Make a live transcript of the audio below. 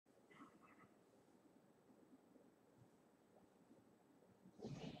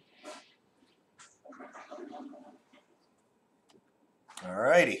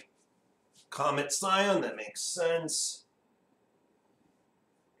Alrighty. Comet Sion, that makes sense.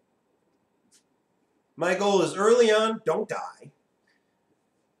 My goal is early on, don't die.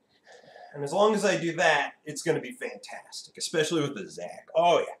 And as long as I do that, it's going to be fantastic, especially with the Zac.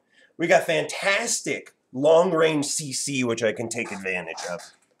 Oh, yeah. We got fantastic long-range CC, which I can take advantage of.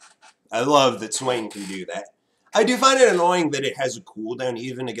 I love that Swain can do that. I do find it annoying that it has a cooldown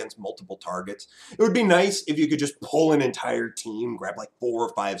even against multiple targets. It would be nice if you could just pull an entire team, grab like 4 or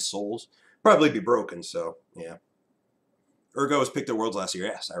 5 souls. Probably be broken, so, yeah. Urgot was picked at Worlds last year.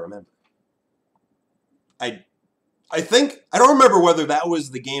 Yes, I remember. I don't remember whether that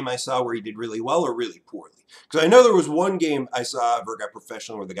was the game I saw where he did really well or really poorly. Because I know there was one game I saw of Urgot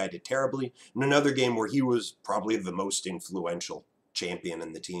Professional where the guy did terribly, and another game where he was probably the most influential champion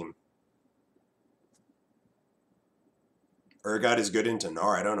in the team. Urgot is good into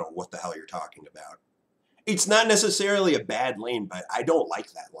Gnar. I don't know what the hell you're talking about. It's not necessarily a bad lane, but I don't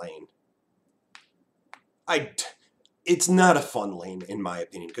like that lane. It's not a fun lane, in my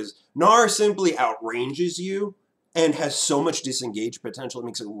opinion, because Gnar simply outranges you and has so much disengage potential, it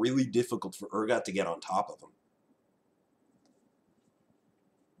makes it really difficult for Urgot to get on top of him.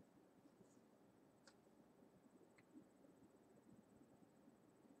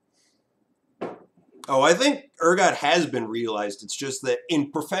 Oh, I think Urgot has been realized. It's just that in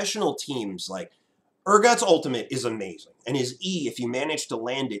professional teams, like, Urgot's ultimate is amazing, and his E, if you manage to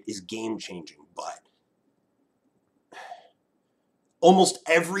land it, is game-changing, but almost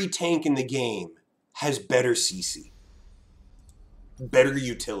every tank in the game has better CC, better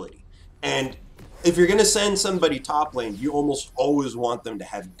utility. And if you're going to send somebody top lane, you almost always want them to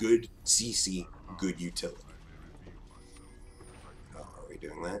have good CC, good utility. Oh, are we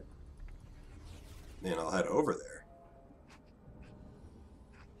doing that? Man, I'll head over there.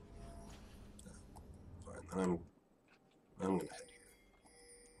 Fine, I'm going to head here.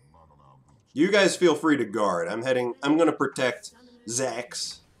 You guys feel free to guard. I'm going to protect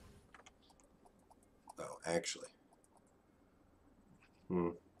Zac's. Oh, actually.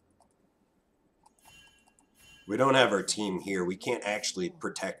 We don't have our team here. We can't actually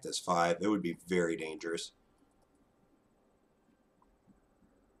protect this 5. It would be very dangerous.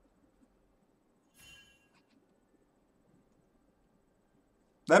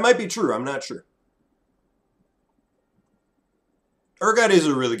 That might be true. I'm not sure. Urgot is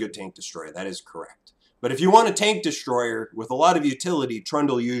a really good tank destroyer. That is correct. But if you want a tank destroyer with a lot of utility,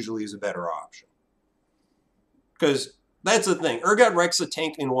 Trundle usually is a better option. Because that's the thing. Urgot wrecks a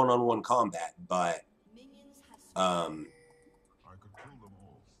tank in one-on-one combat, but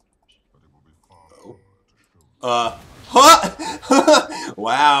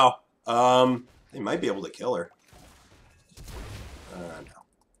wow. They might be able to kill her. No.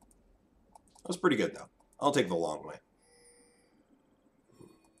 That was pretty good, though. I'll take the long way.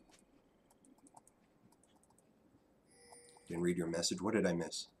 Didn't read your message. What did I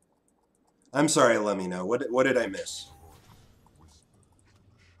miss? I'm sorry, let me know. What did I miss?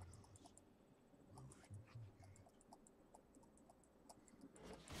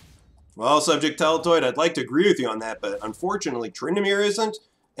 Well, Subject Teletoid, I'd like to agree with you on that, but unfortunately, Tryndamere isn't.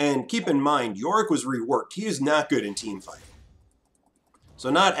 And keep in mind, Yorick was reworked. He is not good in team fighting. So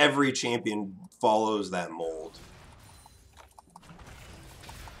not every champion follows that mold.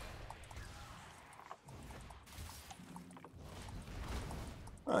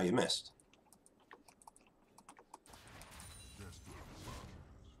 Oh, you missed.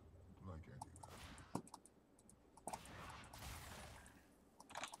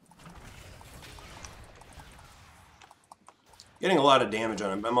 Getting a lot of damage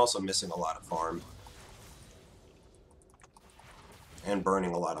on him. I'm also missing a lot of farm. And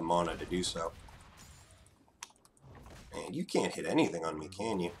burning a lot of mana to do so. Man, you can't hit anything on me,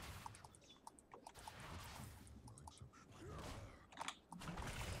 can you?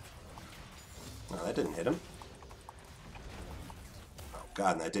 No, that didn't hit him. Oh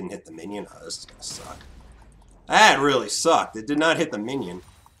god, and that didn't hit the minion? Oh, this is gonna suck. That really sucked. It did not hit the minion.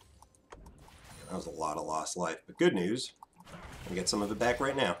 That was a lot of lost life. But good news. I get some of it back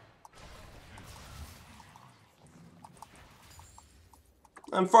right now.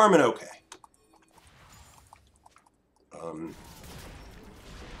 I'm farming okay.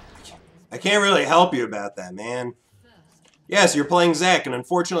 I can't really help you about that, man. Yes, you're playing Zac, and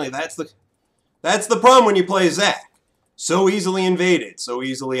unfortunately that's the problem when you play Zac. So easily invaded, so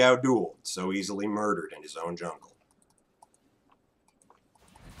easily outdueled, so easily murdered in his own jungle.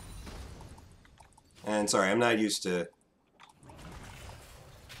 And sorry, I'm not used to...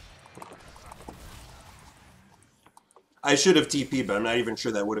 I should have TP'd, but I'm not even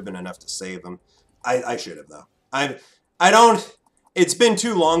sure that would have been enough to save him. I should have, though. I don't... It's been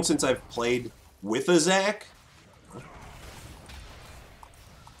too long since I've played with a Zac.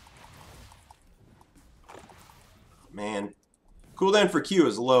 Man. Cooldown for Q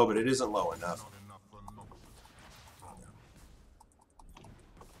is low, but it isn't low enough.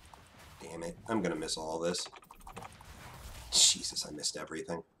 Damn it. I'm gonna miss all this. Jesus, I missed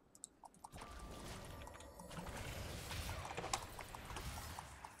everything.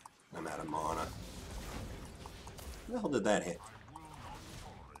 I'm out of mana. Where the hell did that hit?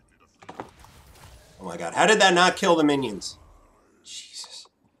 Oh my god, how did that not kill the minions? Jesus.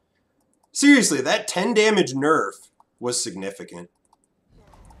 Seriously, that 10 damage nerf was significant.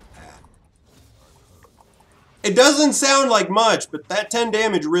 It doesn't sound like much, but that 10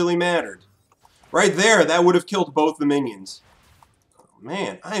 damage really mattered. Right there, that would have killed both the minions. Oh,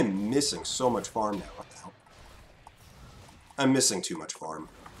 man, I am missing so much farm now. What the hell? I'm missing too much farm.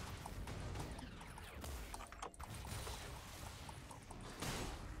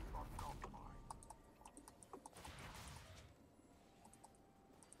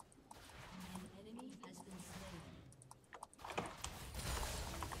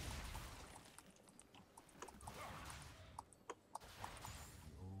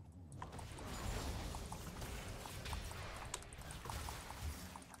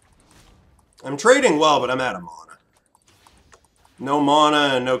 I'm trading well, but I'm out of mana. No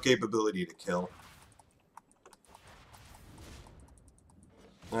mana and no capability to kill.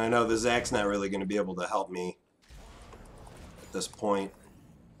 I know the Zac's not really going to be able to help me at this point.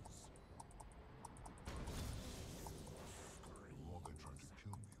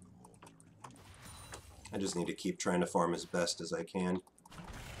 I just need to keep trying to farm as best as I can.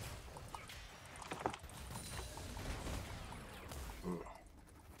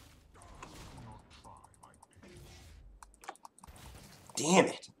 Damn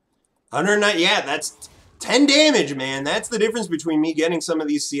it. 109, yeah, that's 10 damage, man. That's the difference between me getting some of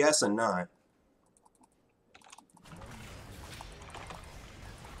these CS and not.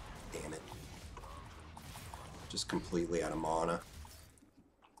 Damn it. Just completely out of mana.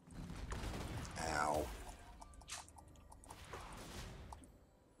 Ow.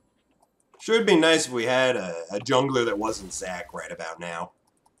 Sure, it'd be nice if we had a jungler that wasn't Zac right about now.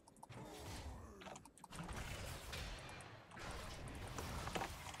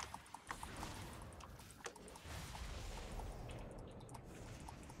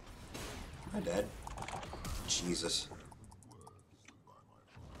 Am I dead? Jesus.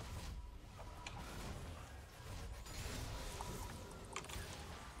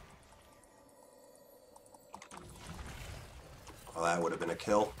 Well, that would have been a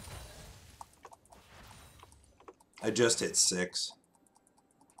kill. I just hit 6.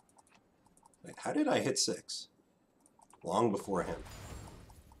 Wait, how did I hit 6? Long before him.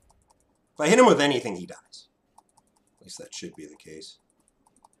 If I hit him with anything, he dies. At least that should be the case.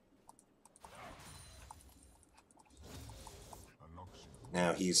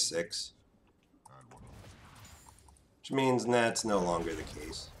 Now he's 6. Which means that's no longer the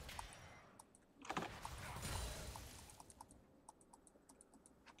case.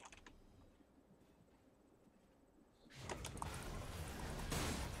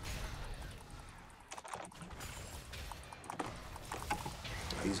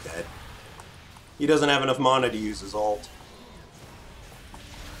 Oh, he's dead. He doesn't have enough mana to use his ult.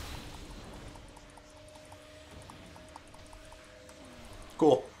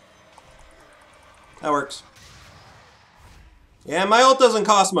 Cool. That works. Yeah, my ult doesn't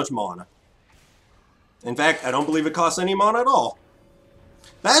cost much mana. In fact, I don't believe it costs any mana at all.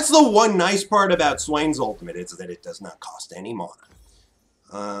 That's the one nice part about Swain's ultimate, is that it does not cost any mana.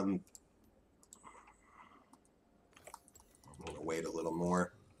 I'm going to wait a little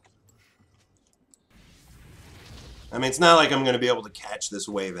more. I mean, it's not like I'm going to be able to catch this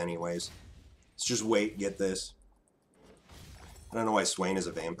wave anyways. Let's just wait, get this. I don't know why Swain is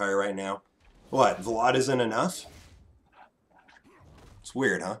a vampire right now. What, Vlad isn't enough? It's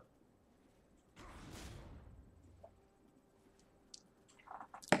weird, huh?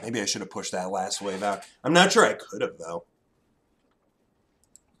 Maybe I should have pushed that last wave out. I'm not sure I could have, though.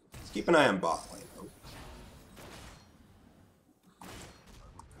 Let's keep an eye on bot lane, though.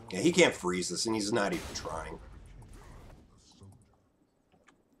 Yeah, he can't freeze this, and he's not even trying.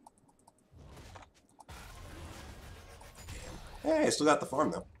 Hey, I still got the farm,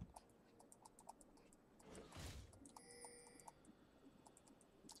 though.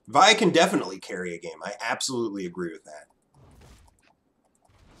 Vi can definitely carry a game. I absolutely agree with that.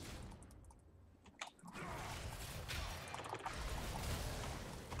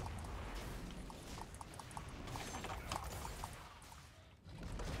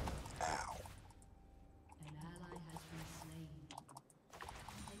 Ow. An ally has been slain.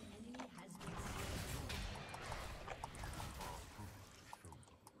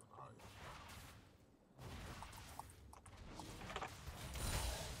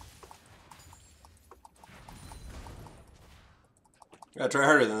 Gotta try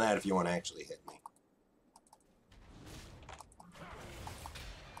harder than that if you want to actually hit me.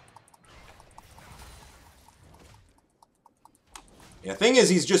 Yeah, thing is,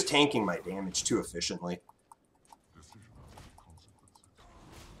 he's just tanking my damage too efficiently.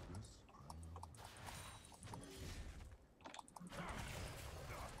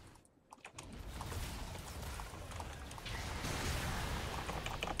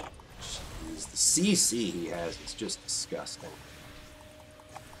 Jeez, the CC he has is just disgusting.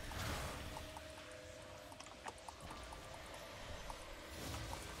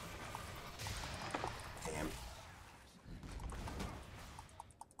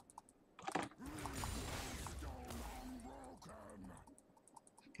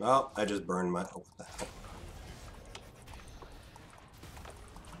 Well, I just burned my... Oh, what the hell?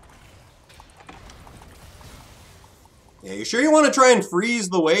 Yeah, you sure you want to try and freeze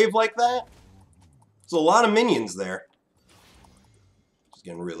the wave like that? There's a lot of minions there. Just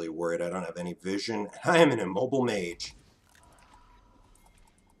getting really worried I don't have any vision. I am an immobile mage.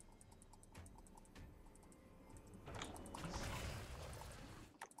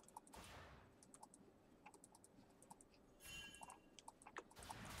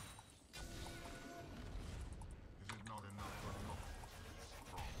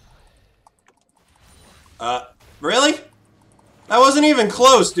 Really? That wasn't even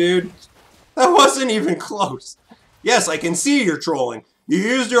close, dude. That wasn't even close. Yes, I can see you're trolling. You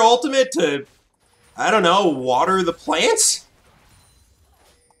used your ultimate to, I don't know, water the plants?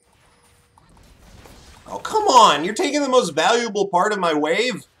 Oh, come on. You're taking the most valuable part of my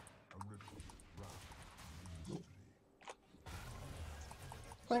wave.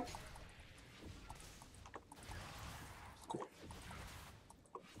 Clink. Cool.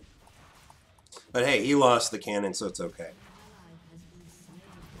 But hey, he lost the cannon, so it's okay.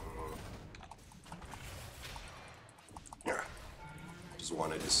 Just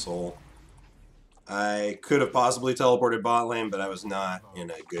wanted his soul. I could have possibly teleported bot lane, but I was not in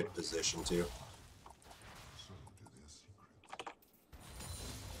a good position to.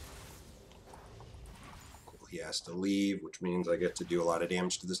 Cool, he has to leave, which means I get to do a lot of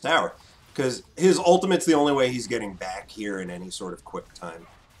damage to this tower. Because his ultimate's the only way he's getting back here in any sort of quick time.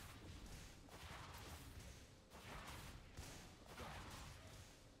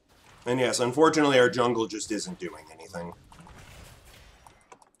 And yes, unfortunately our jungle just isn't doing anything.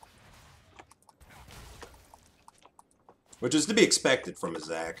 Which is to be expected from a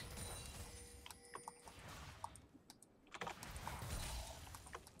Zac.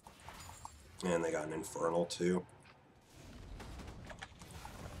 And they got an Infernal too.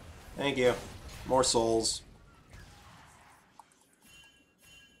 Thank you. More souls.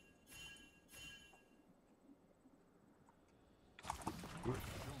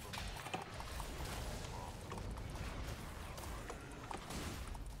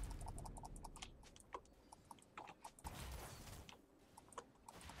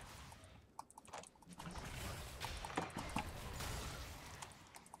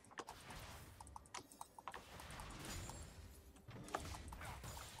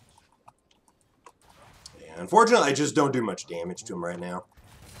 Unfortunately, I just don't do much damage to him right now.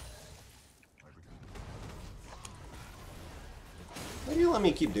 Why do you let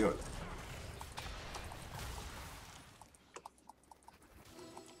me keep doing that?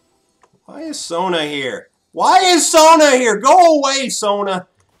 Why is Sona here? Why is Sona here? Go away, Sona!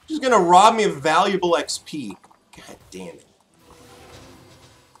 Just gonna rob me of valuable XP. God damn it.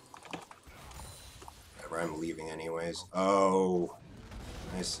 Whatever, I'm leaving anyways. Oh,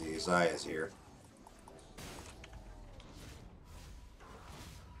 I see. Zaya's here.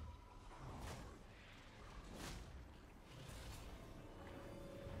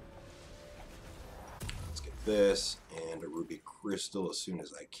 This and a ruby crystal as soon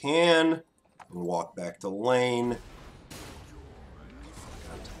as I can and walk back to lane.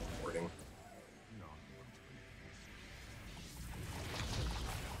 I'm teleporting.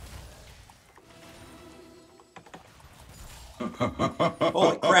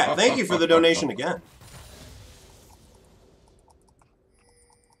 Holy crap, thank you for the donation again.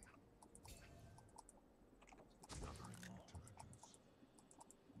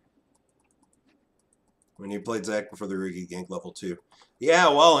 When you played Zac before the Rookie gank level 2. Yeah,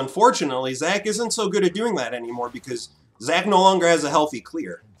 well, unfortunately, Zac isn't so good at doing that anymore because Zac no longer has a healthy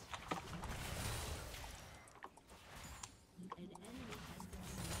clear.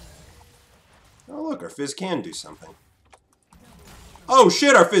 Oh, look, our Fizz can do something. Oh,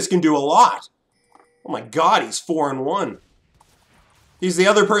 shit, our Fizz can do a lot. Oh my god, he's 4-1. He's the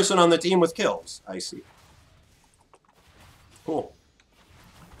other person on the team with kills. I see. Cool.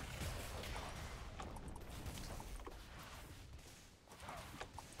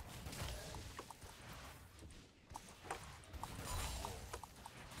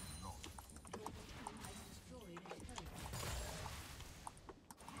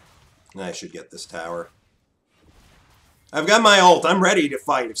 I should get this tower. I've got my ult. I'm ready to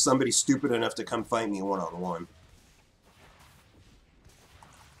fight if somebody's stupid enough to come fight me one-on-one.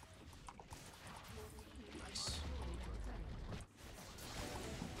 Nice.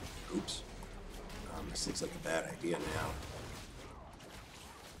 Oops. This looks like a bad idea now.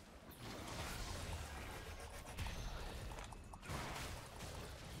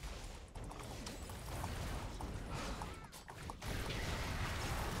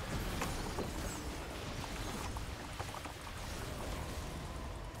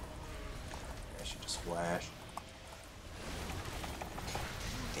 Flash.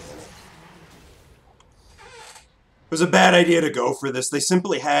 Damn it. It was a bad idea to go for this. They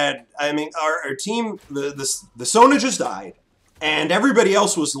simply had, I mean, our team, the Sona just died, and everybody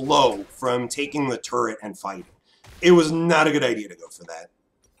else was low from taking the turret and fighting. It was not a good idea to go for that.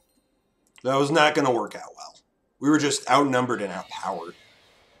 That was not going to work out well. We were just outnumbered and outpowered.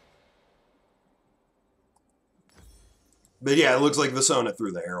 But yeah, it looks like the Sona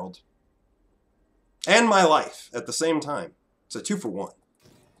threw the Herald. And my life at the same time. It's a 2-for-1.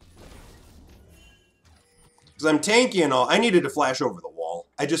 Because I'm tanky and all. I needed to flash over the wall.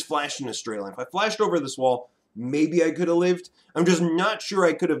 I just flashed in a straight line. If I flashed over this wall, maybe I could have lived. I'm just not sure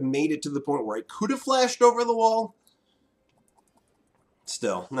I could have made it to the point where I could have flashed over the wall.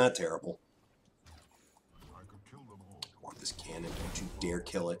 Still, not terrible. I want this cannon. Don't you dare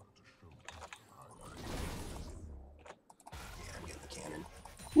kill it. Yeah, I'm getting the cannon.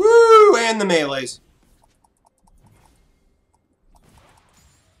 Woo! And the melees.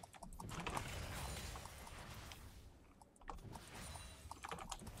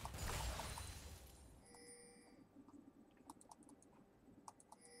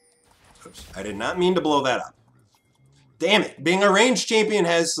 Oops, I did not mean to blow that up. Damn it. Being a ranged champion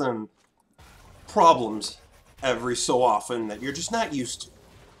has some problems every so often that you're just not used to.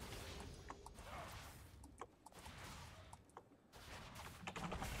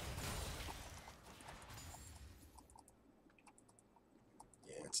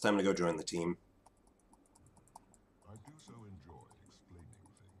 Yeah, it's time to go join the team. I do so enjoy explaining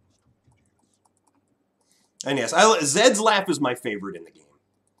things to idiots. And yes, Zed's laugh is my favorite in the game.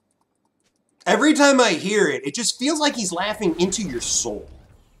 Every time I hear it, it just feels like he's laughing into your soul.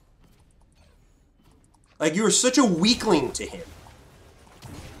 Like you were such a weakling to him.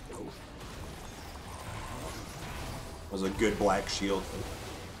 Oh. That was a good black shield.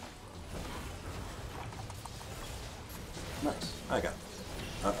 Nice. I got it.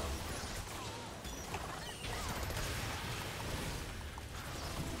 Uh-oh.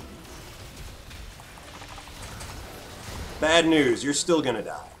 Bad news. You're still gonna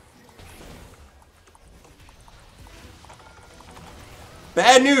die.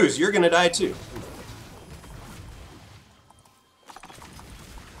 Bad news, you're gonna die too.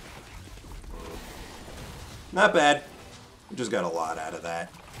 Not bad. We just got a lot out of that.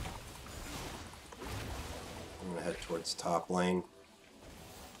 I'm gonna head towards top lane.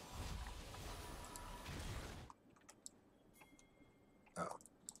 Oh,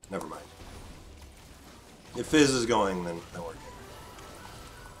 never mind. If Fizz is going, then we're good.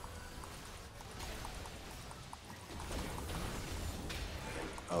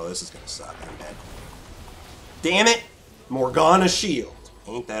 Oh, this is gonna suck. I'm dead. Damn it! Morgana shield.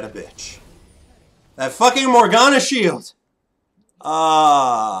 Ain't that a bitch? That fucking Morgana shield!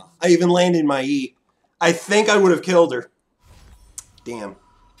 I even landed my E. I think I would have killed her. Damn.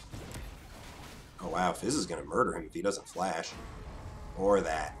 Oh wow, Fizz is gonna murder him if he doesn't flash. Or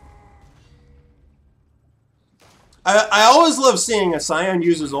that. I always love seeing a Sion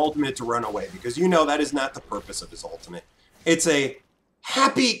use his ultimate to run away, because you know that is not the purpose of his ultimate. It's a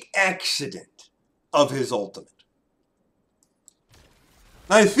happy accident of his ultimate.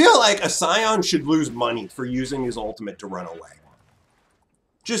 I feel like a Sion should lose money for using his ultimate to run away.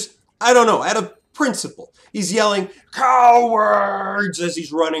 Just, I don't know, out of principle. He's yelling, "Cowards!" as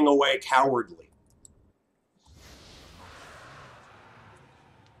he's running away cowardly.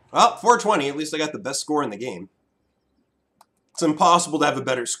 Well, 420, at least I got the best score in the game. It's impossible to have a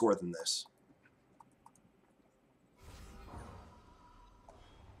better score than this.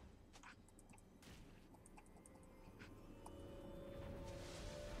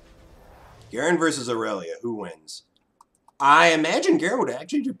 Garen versus Aurelia, who wins? I imagine Garen would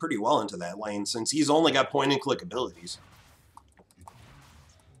actually do pretty well into that lane, since he's only got point-and-click abilities.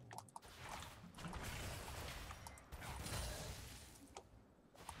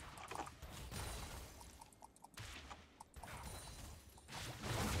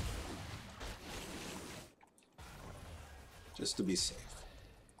 Just to be safe.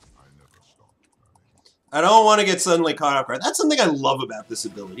 I don't want to get suddenly caught off guard. That's something I love about this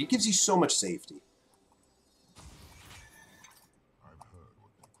ability. It gives you so much safety.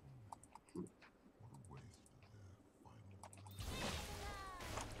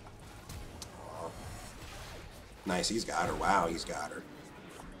 Nice, he's got her. Wow, he's got her.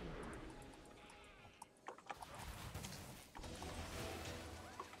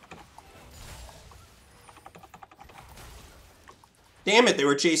 Damn it, they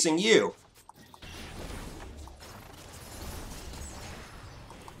were chasing you.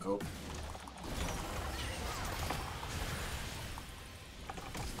 Oh.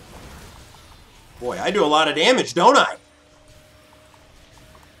 Boy, I do a lot of damage, don't I?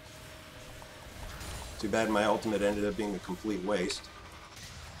 Too bad my ultimate ended up being a complete waste.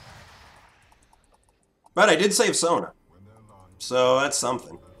 But I did save Sona. So that's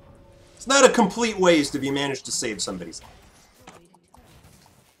something. It's not a complete waste if you manage to save somebody's life.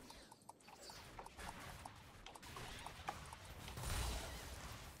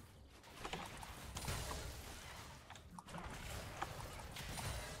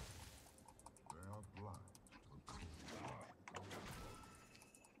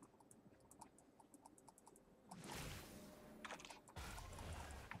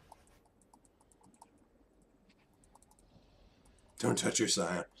 Don't touch your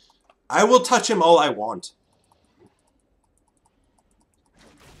Sion. I will touch him all I want.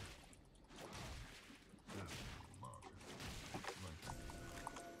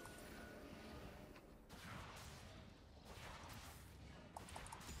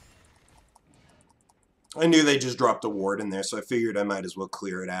 I knew they just dropped a ward in there, so I figured I might as well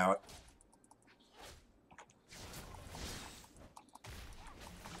clear it out.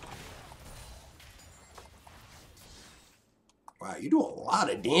 Wow, you do a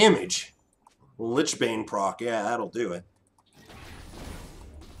lot of damage. Lichbane proc, yeah, that'll do it.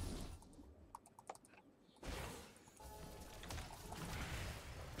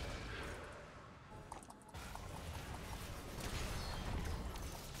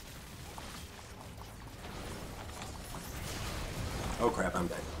 Oh crap, I'm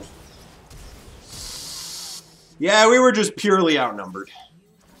dead. Yeah, we were just purely outnumbered.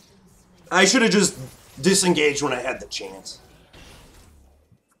 I should have just disengaged when I had the chance.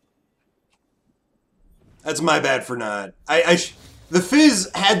 That's my bad for not. The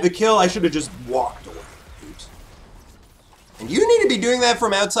Fizz had the kill. I should have just walked away. Oops. And you need to be doing that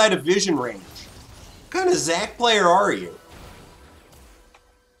from outside of vision range. What kind of Zac player are you?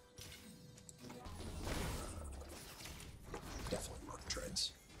 Definitely Mark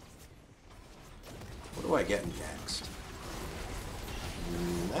Treads. What do I get next?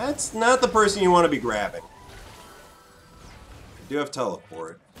 That's not the person you want to be grabbing. I do have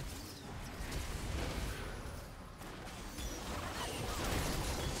teleport.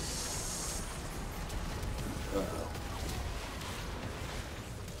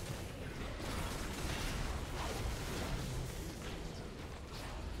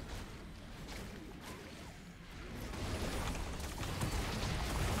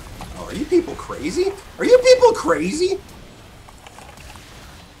 Are you people crazy? Are you people crazy?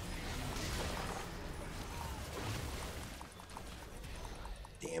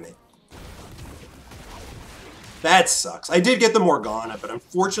 Damn it. That sucks. I did get the Morgana, but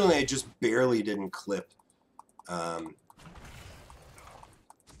unfortunately I just barely didn't clip. Yeah,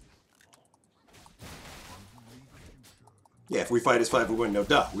 if we fight as 5, we win. No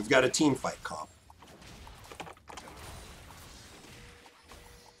duh. We've got a team fight comp.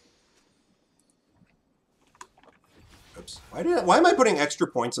 Oops. Why am I putting extra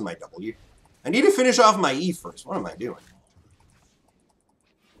points in my W? I need to finish off my E first. What am I doing?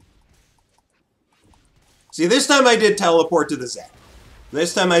 See, this time I did teleport to the Zac.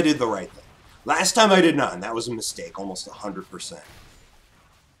 This time I did the right thing. Last time I did not, and that was a mistake, almost 100%.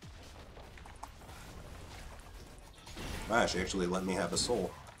 Wow, she actually let me have a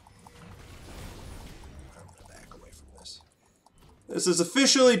soul. I'm gonna back away from this. This is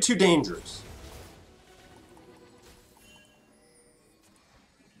officially too dangerous.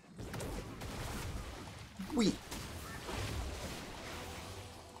 Wait.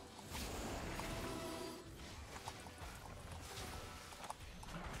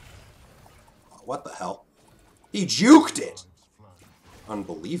 What the hell? He juked it!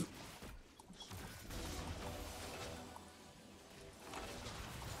 Unbelievable.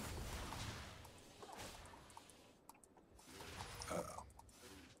 Uh-oh.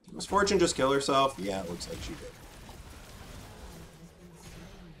 Did Miss Fortune just kill herself? Yeah, it looks like she did.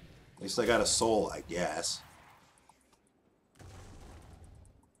 At least I got a soul, I guess.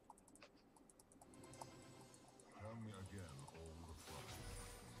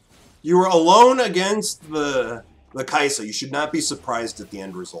 You were alone against the Kaisa. You should not be surprised at the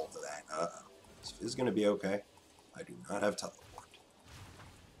end result of that. This is going to be okay. I do not have teleport.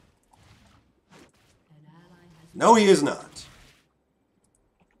 No, he is not.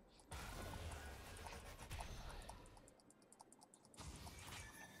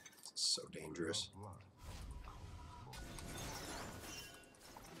 It's so dangerous.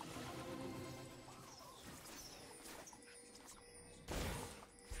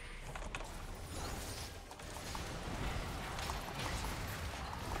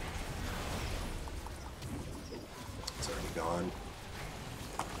 It's already gone.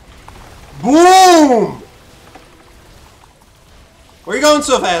 Boom! Where you going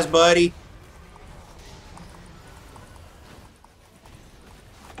so fast, buddy?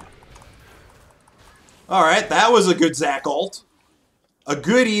 Alright, that was a good Zac ult. A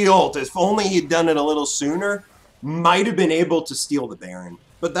good E-ult. If only he'd done it a little sooner, might have been able to steal the Baron.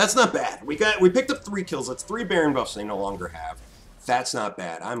 But that's not bad. We picked up 3 kills. That's 3 Baron buffs they no longer have. That's not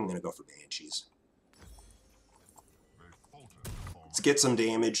bad. I'm going to go for Banshees. Let's get some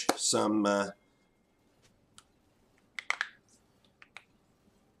damage. Some,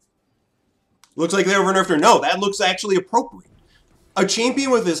 looks like they overnerfed her. No, that looks actually appropriate. A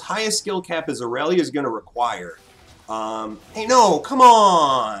champion with as high a skill cap as Aurelia is going to require. Hey, no, come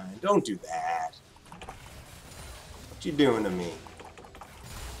on. Don't do that. What you doing to me?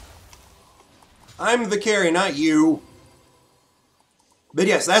 I'm the carry, not you. But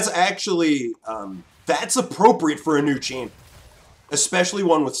yes, that's actually, that's appropriate for a new champion. Especially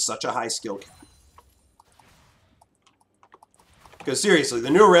one with such a high skill cap. Because seriously, the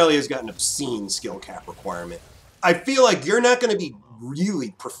new Aurelia's got an obscene skill cap requirement. I feel like you're not going to be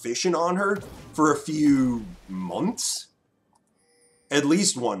really proficient on her for a few months. At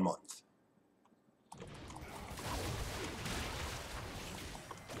least 1 month.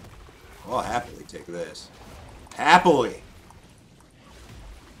 I'll happily take this. Happily.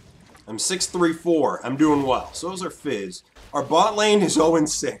 I'm 6-3-4. I'm doing well. So is our Fizz. Our bot lane is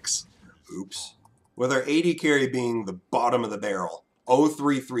 0-6. Oops. With our AD carry being the bottom of the barrel.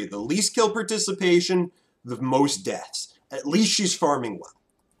 0-3-3. The least kill participation, the most deaths. At least she's farming well.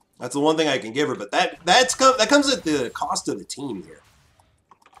 That's the one thing I can give her, but that comes at the cost of the team here.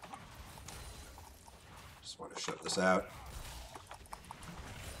 Just want to shut this out.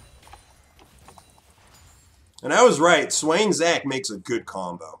 And I was right. Swain Zac makes a good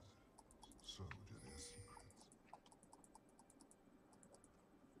combo.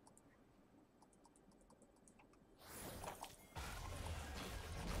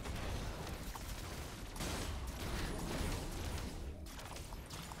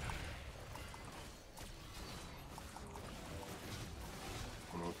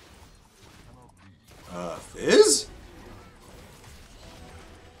 Fizz?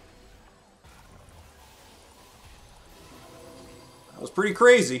 That was pretty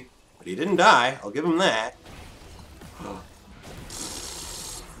crazy, but he didn't die. I'll give him that.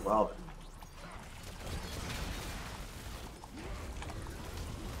 Well then.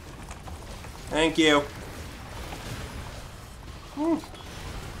 Thank you.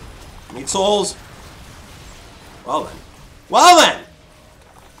 Need souls. Well then. Well then!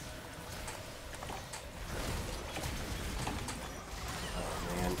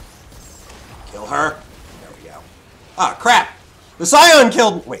 Kill her. There we go. Ah, crap. The Sion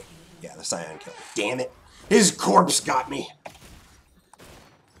killed... Wait. Yeah, the Sion killed me. Damn it. His corpse got me.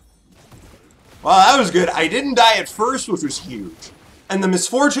 Well, that was good. I didn't die at first, which was huge. And the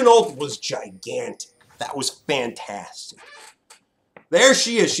Misfortune ult was gigantic. That was fantastic. There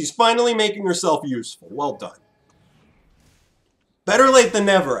she is. She's finally making herself useful. Well done. Better late than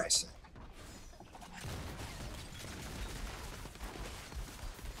never, I say.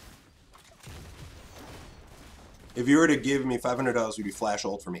 If you were to give me $500, would you flash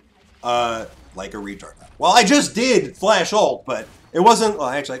ult for me? Like a retard. Well, I just did flash ult, but it wasn't... Well,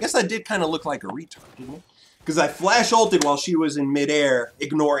 actually, I guess that did kind of look like a retard, didn't it? Because I flash ulted while she was in midair,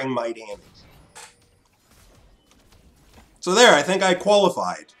 ignoring my damage. So there, I think I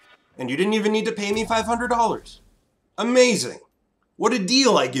qualified. And you didn't even need to pay me $500. Amazing. What a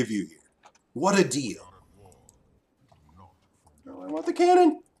deal I give you here. What a deal. Oh, I want the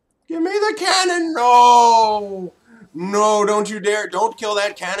cannon. Give me the cannon. No. No, don't you dare. Don't kill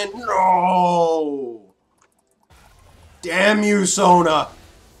that cannon. No. Damn you, Sona.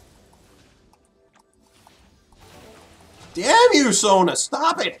 Damn you, Sona.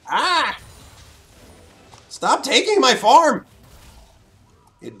 Stop it. Ah. Stop taking my farm.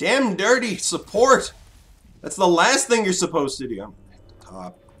 You damn dirty support. That's the last thing you're supposed to do. I'm at the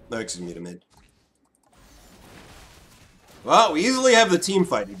top. No, excuse me, to mid. Well, we easily have the team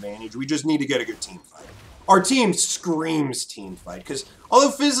fight advantage. We just need to get a good team fight. Our team screams team fight, because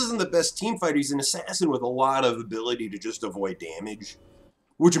although Fizz isn't the best team fighter, he's an assassin with a lot of ability to just avoid damage,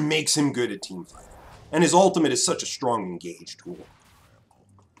 which makes him good at team fighting. And his ultimate is such a strong engage tool.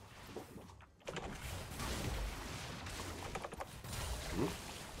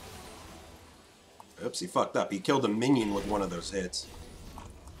 Oops, he fucked up. He killed a minion with one of those hits.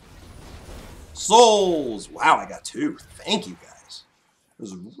 Souls! Wow, I got 2. Thank you, guys. It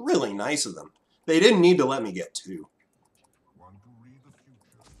was really nice of them. They didn't need to let me get 2.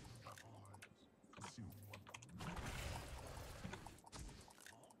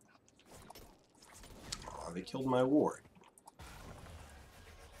 Oh, they killed my ward.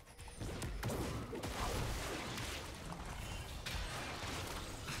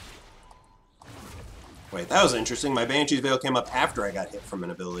 Wait, that was interesting. My Banshee's Veil came up after I got hit from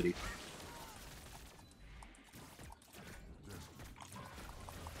an ability.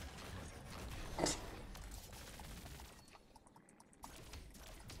 This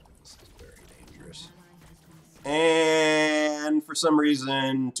is very dangerous. And for some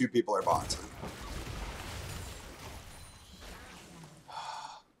reason, 2 people are bots.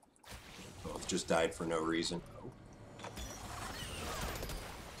 Both just died for no reason.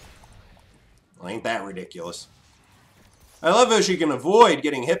 Well, ain't that ridiculous? I love how she can avoid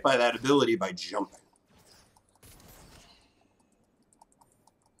getting hit by that ability by jumping.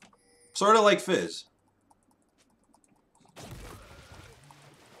 Sort of like Fizz.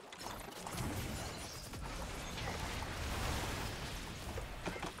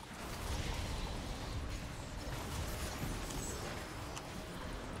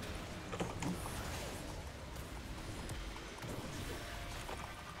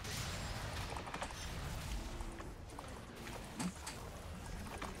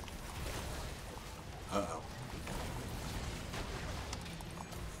 Uh-oh.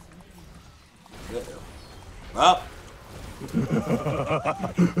 Well.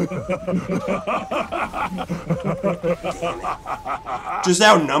 Just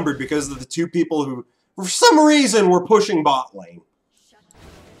outnumbered because of the 2 people who, for some reason, were pushing bot lane.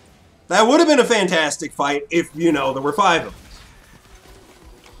 That would have been a fantastic fight if, you know, there were 5 of them.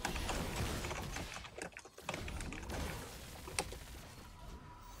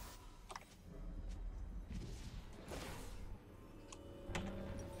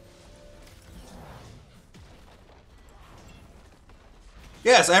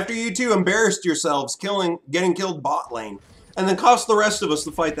 Yes, after you 2 embarrassed yourselves getting killed bot lane, and then cost the rest of us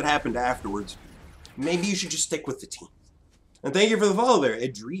the fight that happened afterwards, maybe you should just stick with the team. And thank you for the follow there,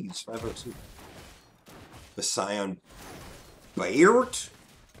 Edries 502. The Sion Bayert?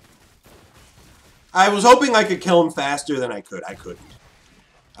 I was hoping I could kill him faster than I could. I couldn't.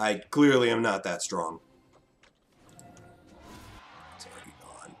 I clearly am not that strong. It's already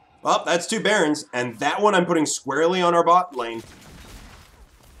gone. Well, that's 2 Barons, and that one I'm putting squarely on our bot lane.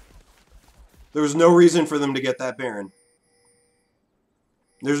 There was no reason for them to get that Baron.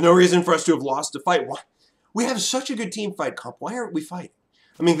 There's no reason for us to have lost a fight. Why? We have such a good team fight comp. Why aren't we fighting?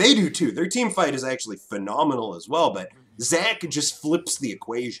 I mean, they do too. Their team fight is actually phenomenal as well, but Zac just flips the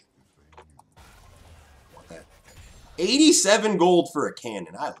equation. Want that? 87 gold for a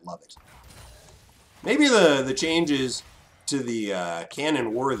cannon. I love it. Maybe the changes to the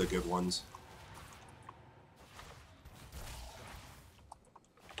cannon were the good ones.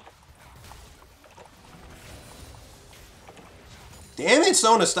 Damn it,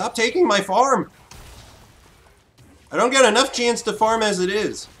 Sona, stop taking my farm. I don't get enough chance to farm as it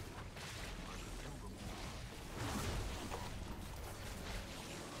is.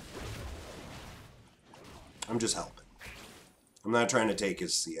 I'm just helping. I'm not trying to take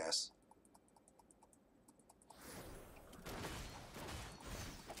his CS.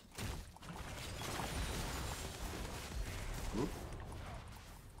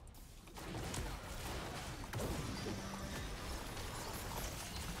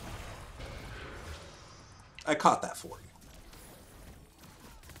 I caught that for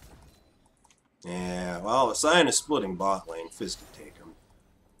you. Yeah, well, the Sion is splitting bot lane. Fizz can take him.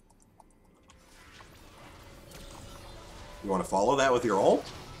 You want to follow that with your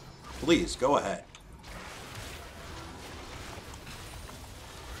ult? Please, go ahead.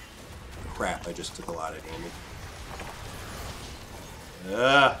 Crap, I just took a lot of damage.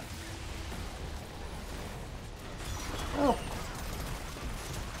 Oh.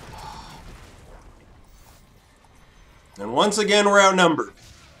 And once again, we're outnumbered.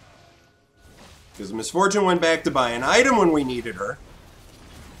 Because Misfortune went back to buy an item when we needed her.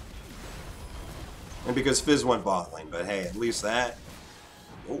 And because Fizz went bot lane. But hey, at least that...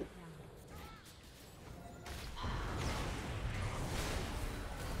 Oh.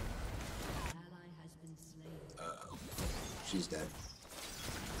 she's dead.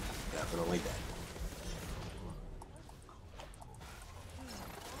 Definitely dead.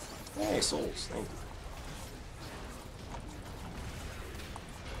 Hey, souls, thank you.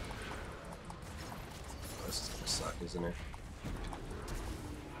 Oh, this is gonna suck, isn't it?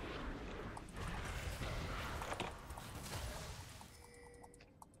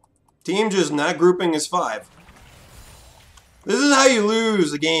 Team just not grouping as 5. This is how you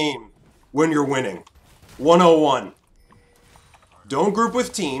lose a game when you're winning. 101. Don't group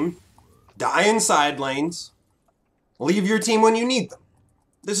with team. Die in side lanes. Leave your team when you need them.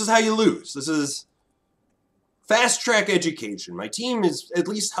 This is how you lose. This is fast track education. My team is at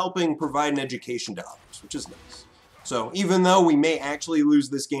least helping provide an education to others, which is nice. So even though we may actually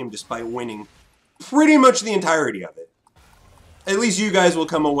lose this game despite winning pretty much the entirety of it, at least you guys will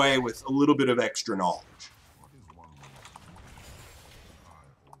come away with a little bit of extra knowledge.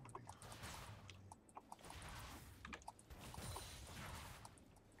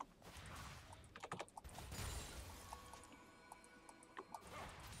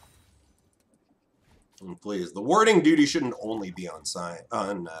 And please, the warding duty shouldn't only be on Sona.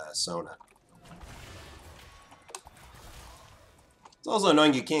 It's also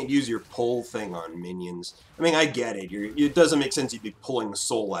annoying you can't use your pull thing on minions. I mean, I get it. It doesn't make sense you'd be pulling the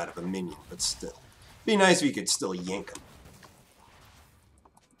soul out of a minion, but still. It'd be nice if you could still yank them.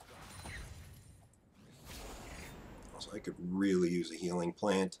 Also, I could really use a healing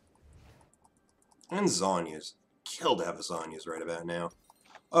plant. And Zhonya's. Kill to have a Zhonya's right about now.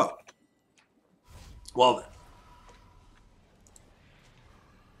 Oh. Well then.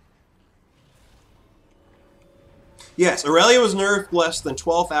 Yes, Aurelia was nerfed less than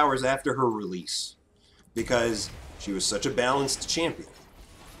 12 hours after her release because she was such a balanced champion.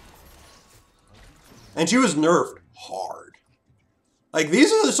 And she was nerfed hard. Like,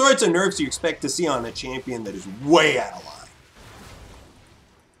 these are the sorts of nerfs you expect to see on a champion that is way out of line.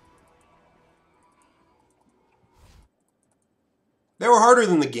 They were harder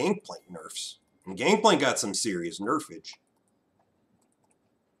than the Gangplank nerfs. And Gangplank got some serious nerfage.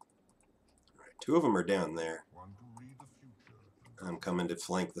 Alright, 2 of them are down there. I'm coming to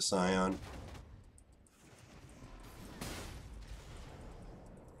flank the Sion.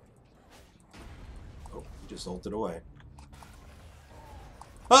 Oh, he just ulted away.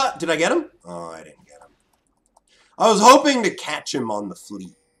 Ah, did I get him? Oh, I didn't get him. I was hoping to catch him on the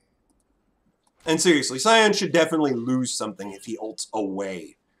fleet. And seriously, Sion should definitely lose something if he ults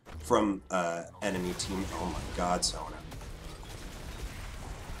away from enemy team. Oh my god, Sona.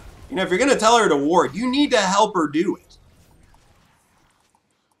 You know, if you're going to tell her to ward, you need to help her do it.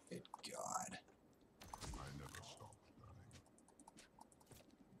 Good god.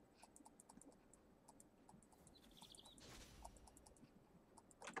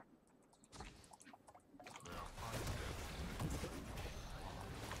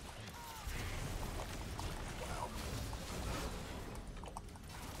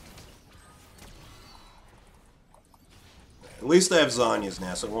 At least I have Zhonya's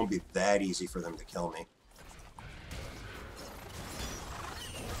now, so it won't be that easy for them to kill me.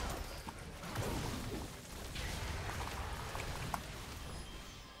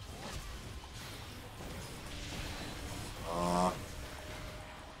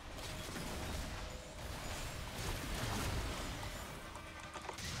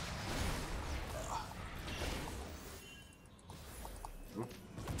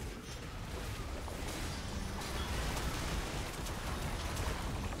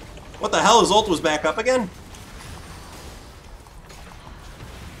 What the hell? His ult was back up again?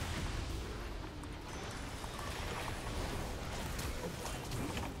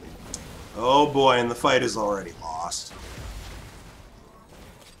 Oh boy, and the fight is already lost.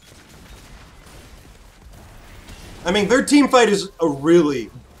 I mean, their team fight is a really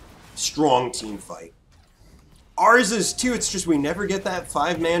strong team fight. Ours is too, it's just we never get that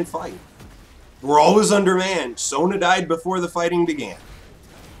 5-man fight. We're always undermanned. Sona died before the fighting began.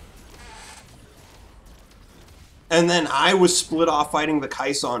 And then I was split off fighting the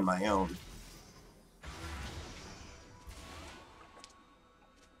Kai'Sa on my own.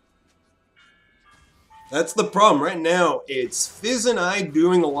 That's the problem. Right now, it's Fizz and I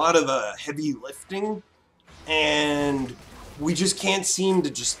doing a lot of the heavy lifting, and we just can't seem to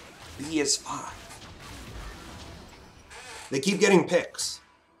just be as far. They keep getting picks.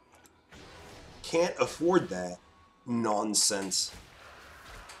 Can't afford that nonsense.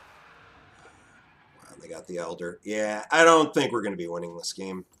 Wow, they got the Elder. Yeah, I don't think we're going to be winning this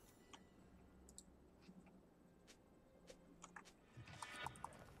game.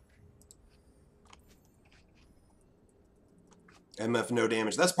 MF no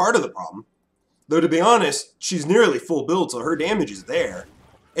damage. That's part of the problem. Though, to be honest, she's nearly full build, so her damage is there.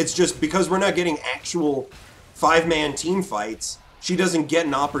 It's just because we're not getting actual 5-man team fights, she doesn't get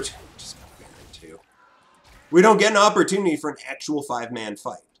an opportunity. Just got Baron too. We don't get an opportunity for an actual 5-man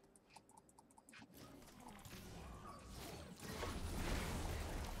fight.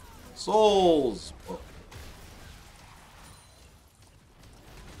 Souls! Whoa.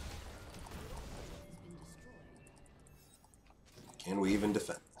 Can we even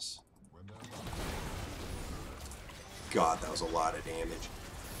defend this? God, that was a lot of damage.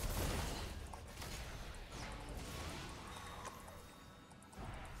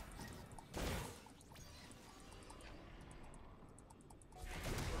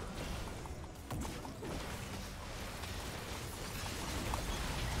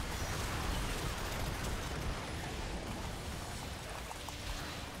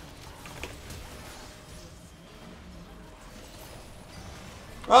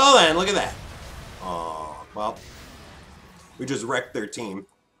 Oh, then, look at that. Oh, well. We just wrecked their team.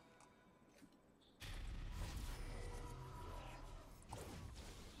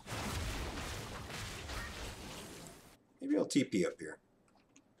 Maybe I'll TP up here.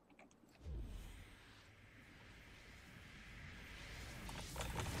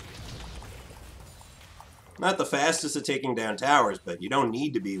 Not the fastest at taking down towers, but you don't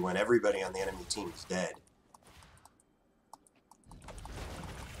need to be when everybody on the enemy team is dead.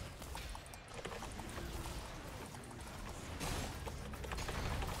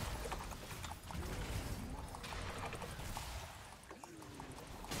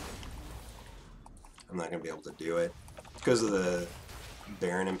 I'm not going to be able to do it. Because of the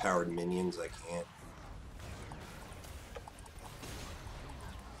Baron-empowered minions, I can't.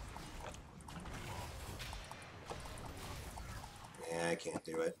 Yeah, I can't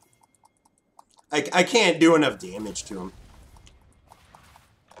do it. I can't do enough damage to him.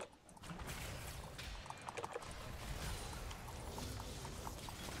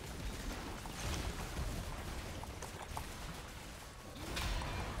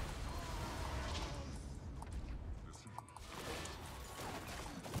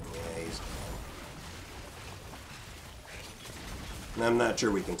 I'm not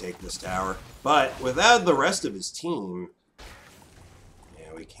sure we can take this tower. But without the rest of his team...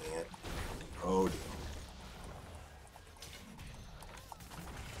 Yeah, we can't. Oh, dear.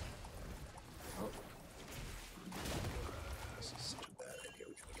 Oh. This is such a bad idea.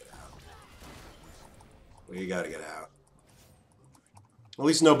 We gotta get out. We gotta get out. At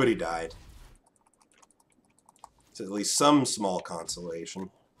least nobody died. It's at least some small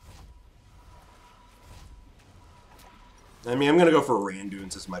consolation. I mean, I'm going to go for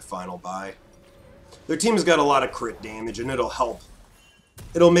Randuin's as my final buy. Their team's got a lot of crit damage, and it'll help.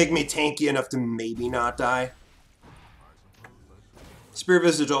 It'll make me tanky enough to maybe not die. Spirit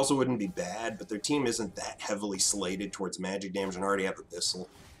Visage also wouldn't be bad, but their team isn't that heavily slated towards magic damage, and I already have Abyssal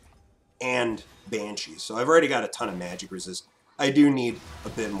and Banshee, so I've already got a ton of magic resist. I do need a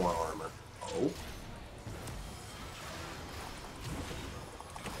bit more armor. Oh.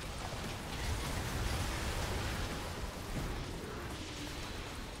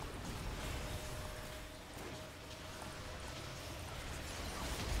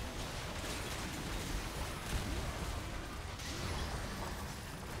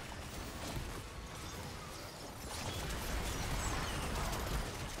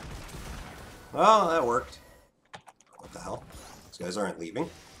 Well, that worked. What the hell? These guys aren't leaving.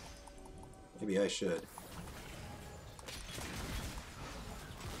 Maybe I should.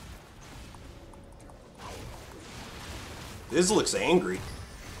 This looks angry.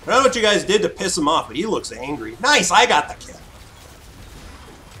 I don't know what you guys did to piss him off, but he looks angry. Nice, I got the kill.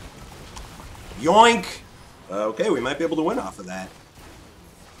 Yoink! Okay, we might be able to win off of that.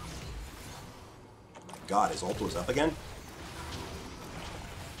 God, his ult was up again?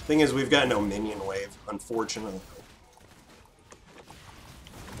 Thing is, we've got no minion wave, unfortunately.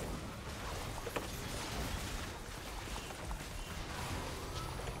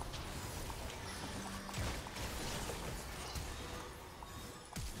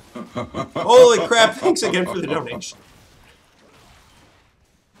 Holy crap, thanks again for the donation.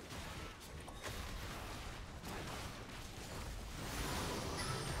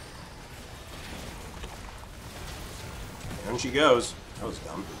 Down she goes. That was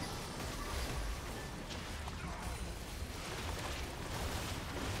dumb.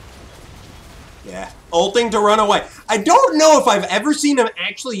 Yeah. Ulting to run away. I don't know if I've ever seen him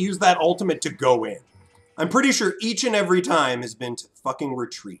actually use that ultimate to go in. I'm pretty sure each and every time has been to fucking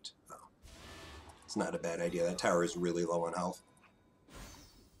retreat. Oh. It's not a bad idea. That tower is really low on health.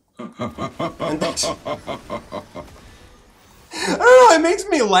 And thanks. I don't know, it makes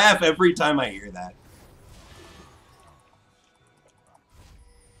me laugh every time I hear that.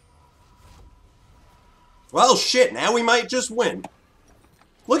 Well, shit, now we might just win.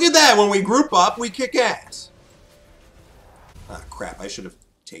 Look at that, when we group up, we kick ass. Ah, crap, I should have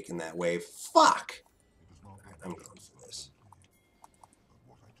taken that wave. Fuck! Alright, I'm going for this.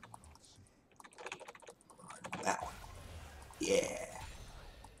 That one. Yeah.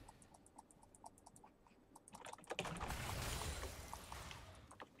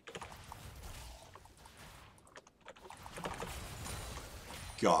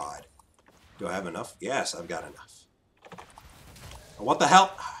 God. Do I have enough? Yes, I've got enough. What the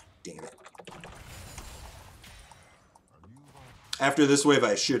hell? Ah, damn it. After this wave,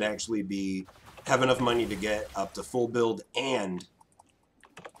 I should actually have enough money to get up to full build and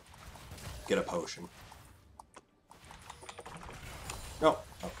get a potion. Oh,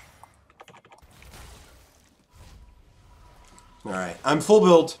 okay. Alright, I'm full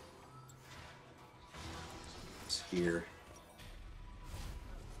build. It's here.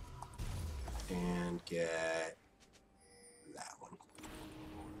 And get that one.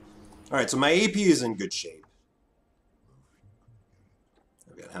 Alright, so my AP is in good shape.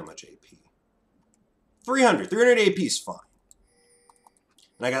 I've got how much AP? 300. 300 AP is fine.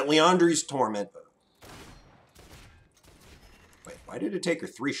 And I got Leandri's Torment. Wait, why did it take her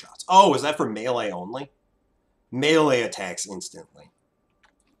 3 shots? Oh, is that for melee only? Melee attacks instantly.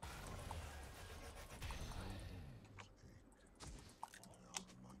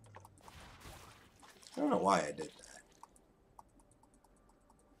 I don't know why I did that.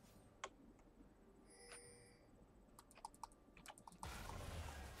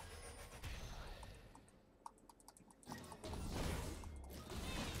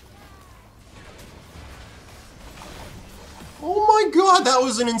 Oh my god, that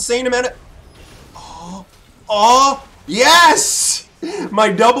was an insane amount of... Oh, yes! My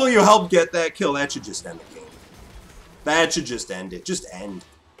W helped get that kill. That should just end the game. That should just end it. Just end.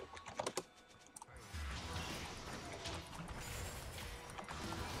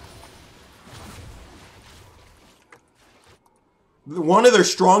 One of their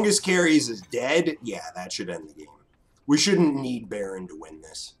strongest carries is dead. Yeah, that should end the game. We shouldn't need Baron to win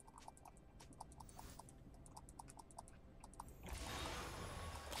this.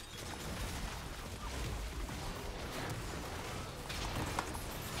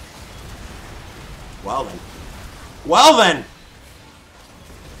 Well then. Well then!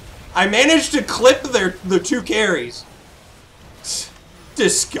 I managed to clip the 2 carries.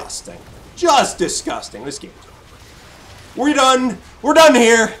 Disgusting. Just disgusting. This game's over. We're done. We're done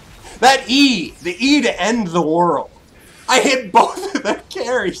here. That E. The E to end the world. I hit both of their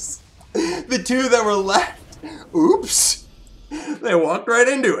carries. The 2 that were left. Oops. They walked right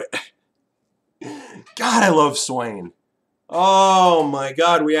into it. God, I love Swain. Oh my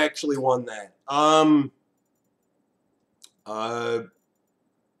god, we actually won that. I'll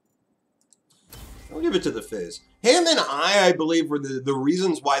give it to the Fizz. Him and I believe, were the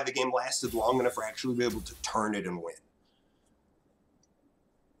reasons why the game lasted long enough for actually be able to turn it and win.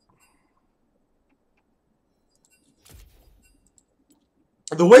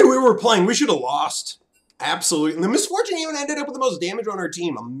 The way we were playing, we should have lost. Absolutely. And the Misfortune even ended up with the most damage on her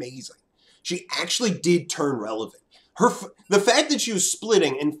team. Amazing. She actually did turn relevant. The fact that she was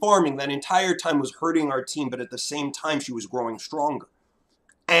splitting and farming that entire time was hurting our team, but at the same time, she was growing stronger.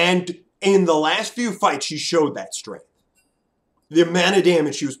 And in the last few fights, she showed that strength. The amount of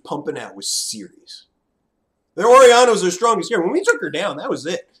damage she was pumping out was serious. The Oriana's her strongest here. When we took her down, that was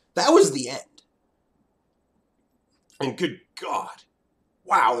it. That was the end. And good God.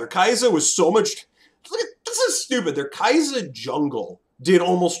 Wow, their Kai'Sa was so much... Look at, this is stupid. Their Kai'Sa jungle did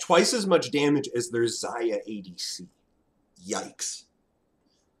almost twice as much damage as their Xayah ADC. Yikes.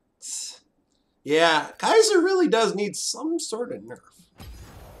 Yeah, Kai'Sa really does need some sort of nerf.